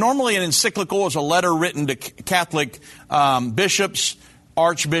wrote. Normally an encyclical is a letter written to Catholic bishops,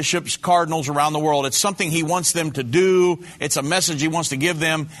 archbishops, cardinals around the world. It's something he wants them to do. It's a message he wants to give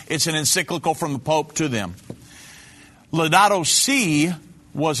them. It's an encyclical from the Pope to them. Laudato Si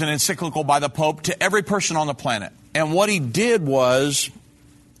was an encyclical by the Pope to every person on the planet. And what he did was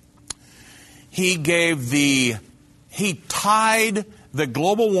he tied the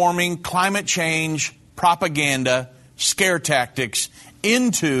global warming, climate change, propaganda, scare tactics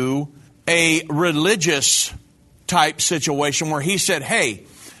into a religious type situation where he said, hey,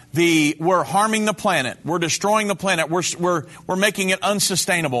 We're harming the planet. We're destroying the planet. We're making it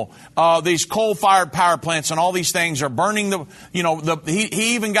unsustainable. These coal-fired power plants and all these things are burning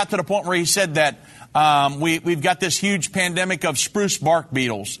he even got to the point where he said that we've got this huge pandemic of spruce bark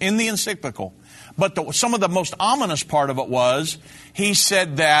beetles in the encyclical. But some of the most ominous part of it was he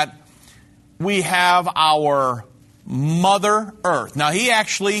said that we have our Mother Earth. Now, he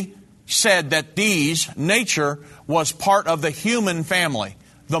actually said that nature was part of the human family.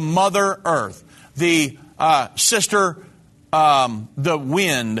 The Mother Earth, the sister, the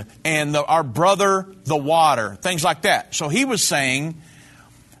wind, and our brother, the water, things like that. So he was saying,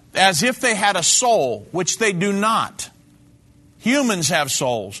 as if they had a soul, which they do not. Humans have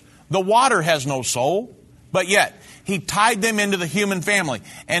souls. The water has no soul, but yet he tied them into the human family.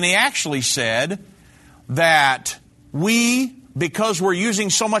 And he actually said that because we're using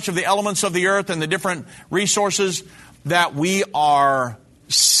so much of the elements of the earth and the different resources, that we are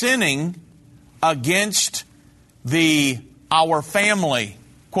sinning against our family,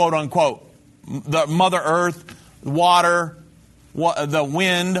 quote unquote, the Mother Earth, water, the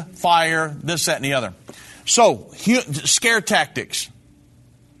wind, fire, this, that, and the other. So, scare tactics,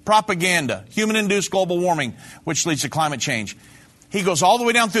 propaganda, human-induced global warming, which leads to climate change. He goes all the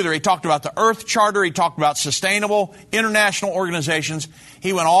way down through there. He talked about the Earth Charter. He talked about sustainable international organizations.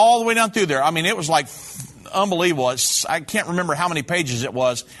 He went all the way down through there. I mean, it was like unbelievable. I can't remember how many pages it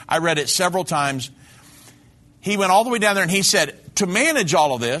was. I read it several times. He went all the way down there and he said, to manage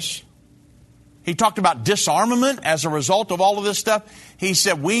all of this, he talked about disarmament as a result of all of this stuff. He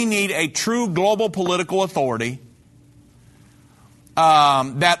said, we need a true global political authority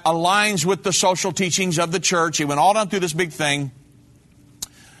that aligns with the social teachings of the church. He went all down through this big thing.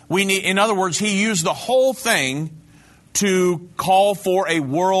 In other words, he used the whole thing to call for a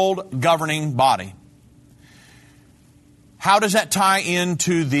world governing body. How does that tie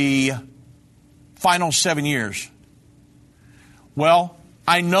into the final 7 years? Well,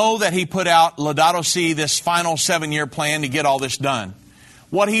 I know that he put out Laudato Si, this final 7-year plan to get all this done.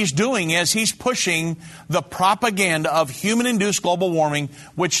 What he's doing is he's pushing the propaganda of human-induced global warming,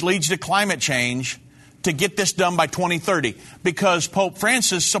 which leads to climate change, to get this done by 2030. Because Pope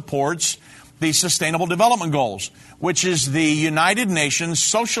Francis supports the Sustainable Development Goals, which is the United Nations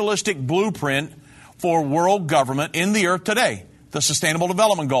socialistic blueprint for world government in the earth today. The Sustainable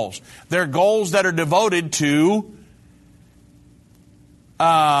Development Goals. They're goals that are devoted to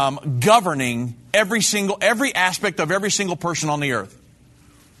governing every aspect of every single person on the earth.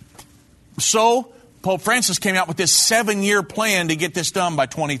 So, Pope Francis came out with this 7-year plan to get this done by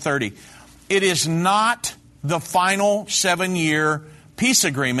 2030. It is not the final 7-year peace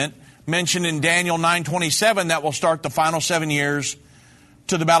agreement mentioned in Daniel 9:27 that will start the final 7 years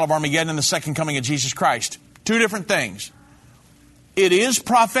to the Battle of Armageddon and the second coming of Jesus Christ. Two different things. It is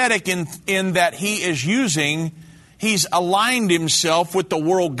prophetic in that he's aligned himself with the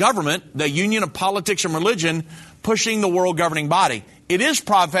world government, the union of politics and religion, pushing the world governing body. It is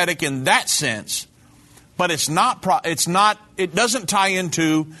prophetic in that sense, but it doesn't tie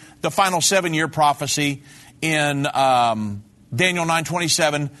into the final 7-year prophecy in Daniel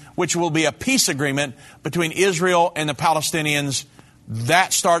 9:27, which will be a peace agreement between Israel and the Palestinians.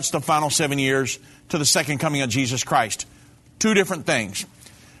 That starts the final 7 years to the second coming of Jesus Christ. Two different things.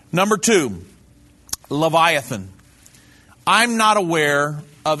 Number 2, Leviathan. I'm not aware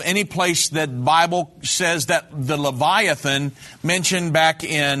of any place that Bible says that the Leviathan mentioned back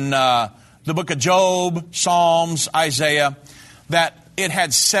in the book of Job, Psalms, Isaiah, that it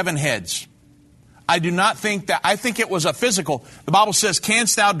had 7 heads. I do not think that. I think it was a physical. The Bible says,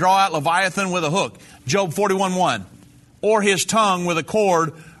 canst thou draw out Leviathan with a hook? Job 41:1. Or his tongue with a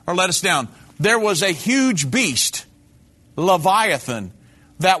cord, or let us down. There was a huge beast, Leviathan,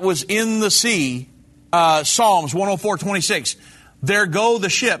 that was in the sea. Psalms 104:26. There go the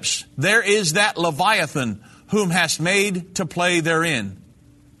ships. There is that Leviathan whom hast made to play therein.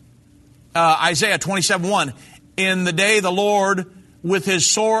 Isaiah 27:1. In the day the Lord with his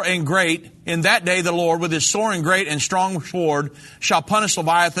sore and great, in that day the Lord with his sore and great and strong sword shall punish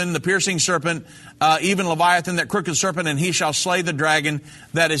Leviathan, the piercing serpent, even Leviathan, that crooked serpent, and he shall slay the dragon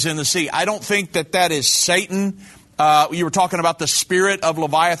that is in the sea. I don't think that is Satan. You were talking about the spirit of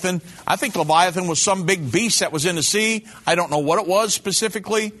Leviathan. I think Leviathan was some big beast that was in the sea. I don't know what it was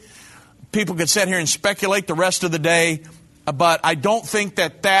specifically. People could sit here and speculate the rest of the day. But I don't think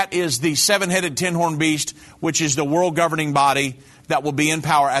that is the 7-headed 10-horned beast, which is the world governing body that will be in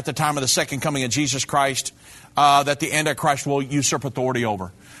power at the time of the second coming of Jesus Christ, that the Antichrist will usurp authority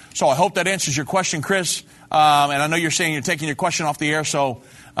over. So I hope that answers your question, Chris. And I know you're saying you're taking your question off the air, so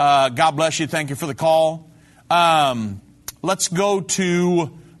God bless you. Thank you for the call. Let's go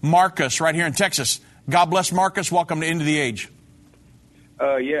to Marcus right here in Texas. God bless Marcus. Welcome to End of the Age.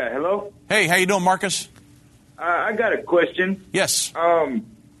 Yeah, hello? Hey, how you doing, Marcus? I got a question. Yes.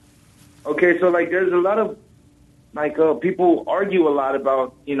 Okay, so, like, there's a lot of, like, people argue a lot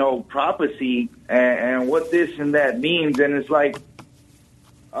about, prophecy and what this and that means, and it's like,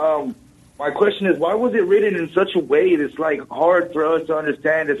 my question is, why was it written in such a way that's, like, hard for us to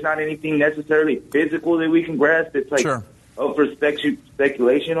understand? It's not anything necessarily physical that we can grasp. It's, like, up for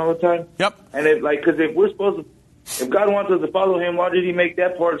speculation all the time. Yep. And, because if we're supposed to, if God wants us to follow him, why did he make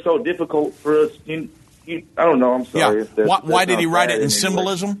that part so difficult for us? I don't know. I'm sorry. Yeah. Why did he write it in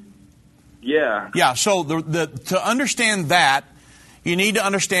symbolism? Yeah. Yeah. So to understand that, you need to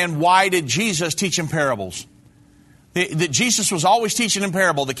understand, why did Jesus teach in parables? That Jesus was always teaching in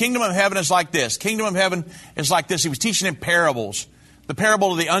parable. The kingdom of heaven is like this. Kingdom of heaven is like this. He was teaching in parables. The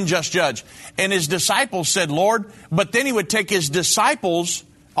parable of the unjust judge. And his disciples said, Lord, but then he would take his disciples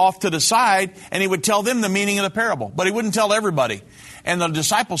off to the side and he would tell them the meaning of the parable. But he wouldn't tell everybody. And the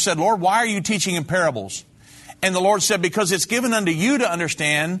disciples said, Lord, why are you teaching in parables? And the Lord said, because it's given unto you to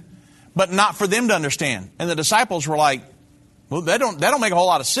understand, but not for them to understand. And the disciples were like, well, that don't make a whole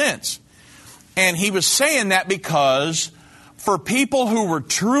lot of sense. And he was saying that because for people who were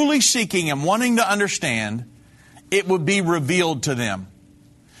truly seeking and wanting to understand, it would be revealed to them.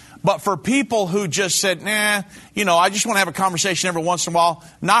 But for people who just said, I just want to have a conversation every once in a while,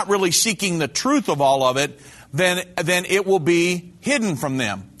 not really seeking the truth of all of it, then it will be hidden from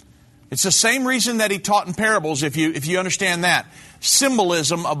them. It's the same reason that he taught in parables, if you understand that.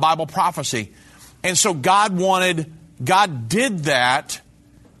 Symbolism of Bible prophecy. And so God did that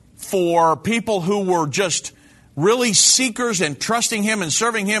for people who were just really seekers and trusting him and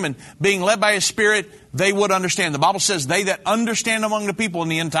serving him and being led by his Spirit. They would understand. The Bible says, they that understand among the people in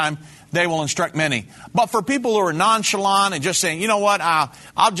the end time, they will instruct many. But for people who are nonchalant and just saying, you know what,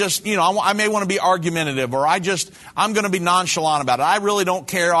 I'll just, I may want to be argumentative, or I'm going to be nonchalant about it. I really don't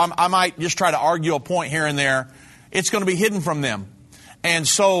care. I might just try to argue a point here and there. It's going to be hidden from them. And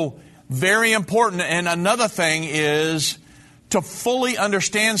so, very important. And another thing is, to fully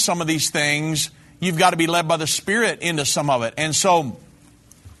understand some of these things, you've got to be led by the Spirit into some of it. And so,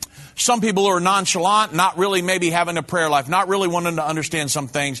 some people who are nonchalant, not really maybe having a prayer life, not really wanting to understand some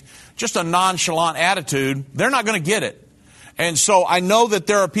things, just a nonchalant attitude, they're not going to get it. And so I know that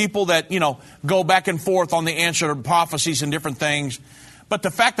there are people that, go back and forth on the answer to prophecies and different things. But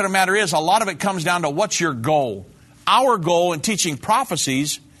the fact of the matter is, a lot of it comes down to, what's your goal? Our goal in teaching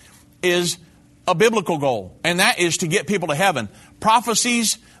prophecies is a biblical goal, and that is to get people to heaven.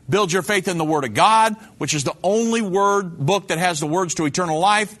 Prophecies build your faith in the Word of God, which is the only book that has the words to eternal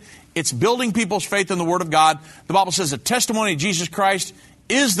life. It's building people's faith in the Word of God. The Bible says the testimony of Jesus Christ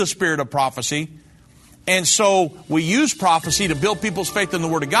is the spirit of prophecy. And so we use prophecy to build people's faith in the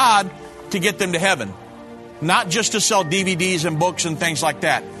Word of God to get them to heaven. Not just to sell DVDs and books and things like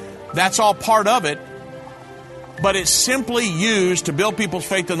that. That's all part of it. But it's simply used to build people's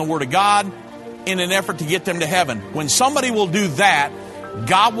faith in the Word of God in an effort to get them to heaven. When somebody will do that,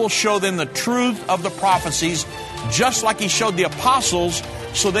 God will show them the truth of the prophecies, just like He showed the apostles,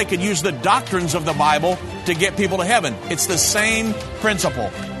 so they could use the doctrines of the Bible to get people to heaven. It's the same principle.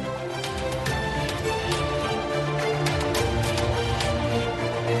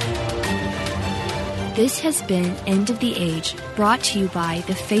 This has been End of the Age, brought to you by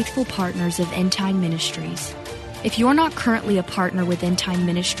the faithful partners of End Time Ministries. If you're not currently a partner with End Time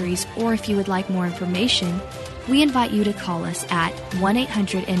Ministries, or if you would like more information, we invite you to call us at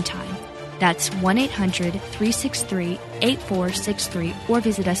 1-800-END-TIME. That's 1-800-363-8463, or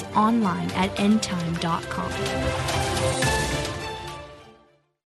visit us online at endtime.com.